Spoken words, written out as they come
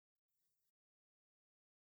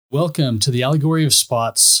Welcome to the Allegory of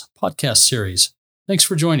Spots podcast series. Thanks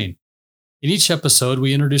for joining. In each episode,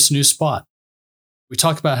 we introduce a new spot. We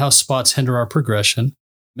talk about how spots hinder our progression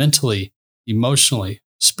mentally, emotionally,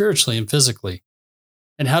 spiritually, and physically,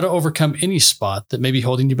 and how to overcome any spot that may be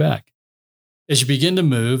holding you back. As you begin to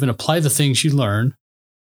move and apply the things you learn,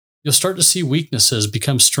 you'll start to see weaknesses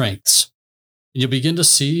become strengths, and you'll begin to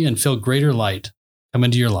see and feel greater light come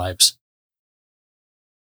into your lives.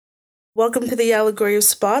 Welcome to the Allegory of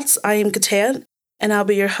Spots. I am Katan, and I'll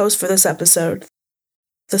be your host for this episode.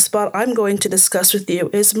 The spot I'm going to discuss with you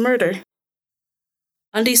is murder.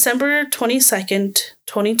 On December 22nd,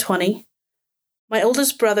 2020, my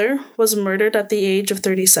oldest brother was murdered at the age of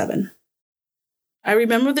 37. I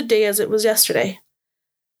remember the day as it was yesterday.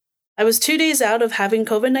 I was 2 days out of having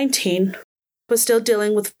COVID-19, but still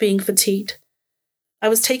dealing with being fatigued. I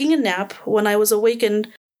was taking a nap when I was awakened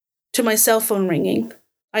to my cell phone ringing.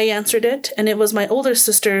 I answered it, and it was my older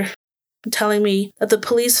sister telling me that the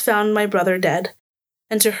police found my brother dead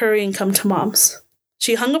and to hurry and come to Mom's.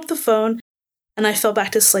 She hung up the phone, and I fell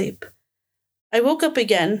back to sleep. I woke up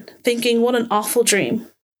again, thinking what an awful dream.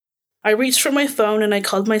 I reached for my phone and I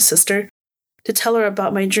called my sister to tell her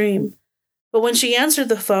about my dream. But when she answered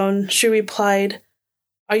the phone, she replied,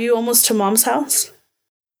 "Are you almost to Mom's house?"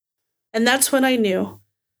 And that's when I knew.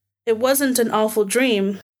 It wasn't an awful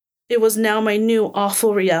dream. It was now my new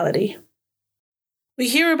awful reality. We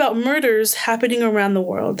hear about murders happening around the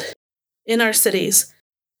world, in our cities,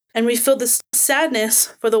 and we feel this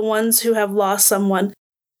sadness for the ones who have lost someone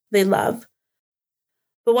they love.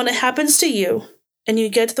 But when it happens to you, and you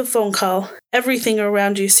get the phone call, everything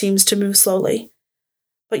around you seems to move slowly,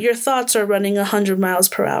 but your thoughts are running 100 miles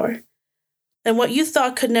per hour. And what you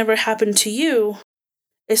thought could never happen to you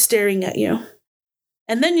is staring at you.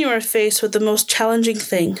 And then you are faced with the most challenging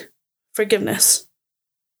thing: forgiveness.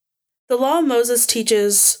 The law of Moses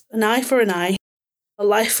teaches an eye for an eye, a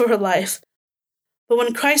life for a life. But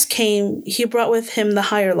when Christ came, he brought with him the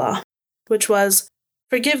higher law, which was,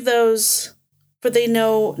 forgive those, for they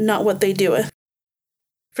know not what they doeth.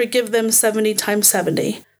 Forgive them 70 times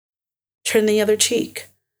 70. Turn the other cheek.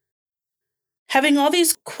 Having all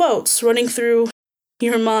these quotes running through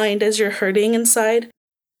your mind as you're hurting inside,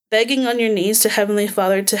 begging on your knees to Heavenly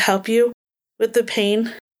Father to help you with the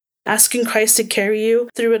pain, asking Christ to carry you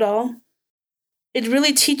through it all, it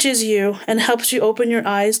really teaches you and helps you open your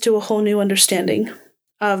eyes to a whole new understanding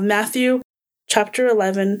of Matthew chapter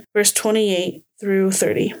 11, verse 28 through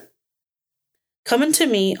 30. Come unto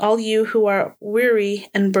me, all you who are weary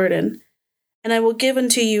and burdened, and I will give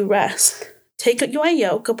unto you rest. Take my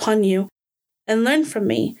yoke upon you and learn from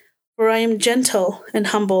me, for I am gentle and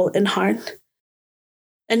humble in heart.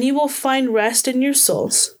 And you will find rest in your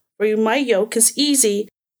souls, for my yoke is easy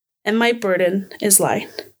and my burden is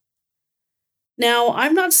light. Now,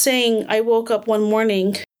 I'm not saying I woke up one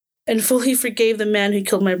morning and fully forgave the man who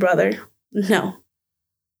killed my brother. No.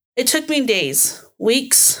 It took me days,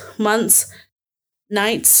 weeks, months,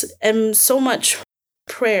 nights, and so much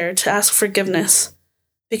prayer to ask forgiveness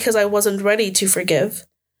because I wasn't ready to forgive.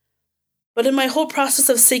 But in my whole process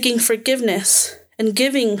of seeking forgiveness and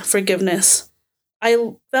giving forgiveness,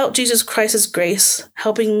 I felt Jesus Christ's grace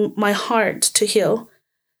helping my heart to heal,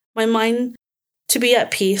 my mind to be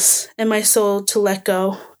at peace, and my soul to let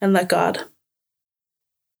go and let God.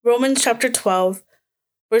 Romans chapter 12,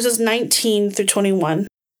 verses 19 through 21.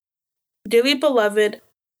 Dearly beloved,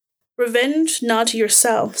 revenge not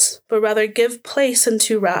yourselves, but rather give place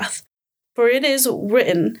unto wrath. For it is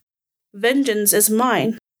written, vengeance is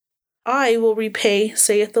mine, I will repay,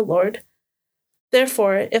 saith the Lord.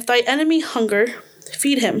 Therefore, if thy enemy hunger,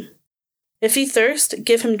 feed him. If he thirst,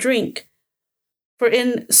 give him drink. For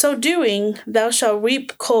in so doing, thou shalt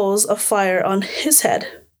reap coals of fire on his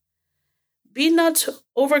head. Be not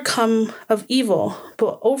overcome of evil,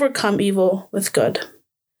 but overcome evil with good.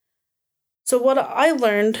 So what I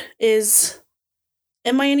learned is,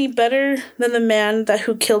 am I any better than the man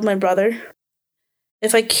who killed my brother?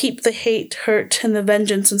 If I keep the hate, hurt, and the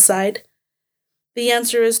vengeance inside? The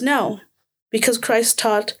answer is no, because Christ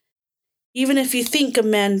taught, even if you think a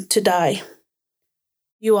man to die,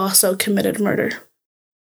 you also committed murder.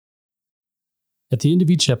 At the end of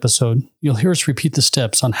each episode, you'll hear us repeat the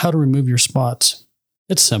steps on how to remove your spots.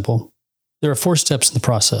 It's simple. There are 4 steps in the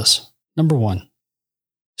process. Number 1,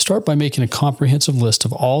 start by making a comprehensive list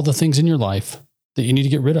of all the things in your life that you need to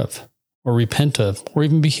get rid of, or repent of, or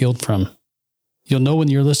even be healed from. You'll know when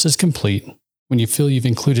your list is complete when you feel you've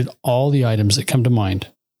included all the items that come to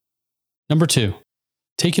mind. Number 2,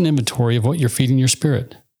 take an inventory of what you're feeding your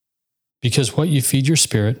spirit, because what you feed your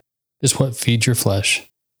spirit is what feeds your flesh.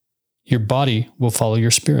 Your body will follow your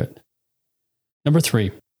spirit. Number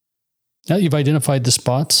 3, Now that you've identified the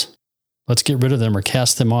spots, let's get rid of them or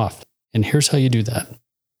cast them off. And here's how you do that.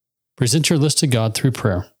 Present your list to God through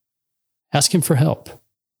prayer. Ask Him for help.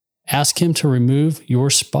 Ask Him to remove your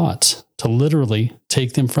spots, to literally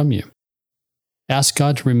take them from you. Ask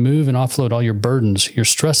God to remove and offload all your burdens, your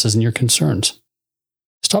stresses, and your concerns.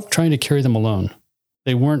 Stop trying to carry them alone.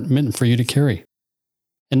 They weren't meant for you to carry.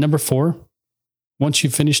 And number 4, once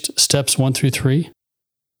you've finished steps 1 through 3,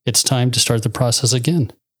 it's time to start the process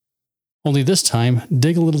again. Only this time,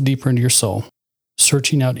 dig a little deeper into your soul,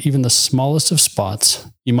 searching out even the smallest of spots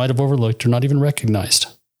you might have overlooked or not even recognized.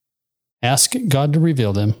 Ask God to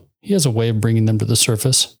reveal them. He has a way of bringing them to the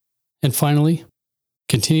surface. And finally,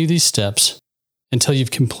 continue these steps until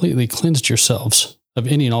you've completely cleansed yourselves of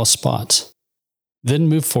any and all spots. Then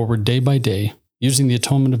move forward day by day, using the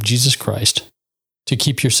atonement of Jesus Christ to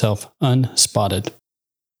keep yourself unspotted.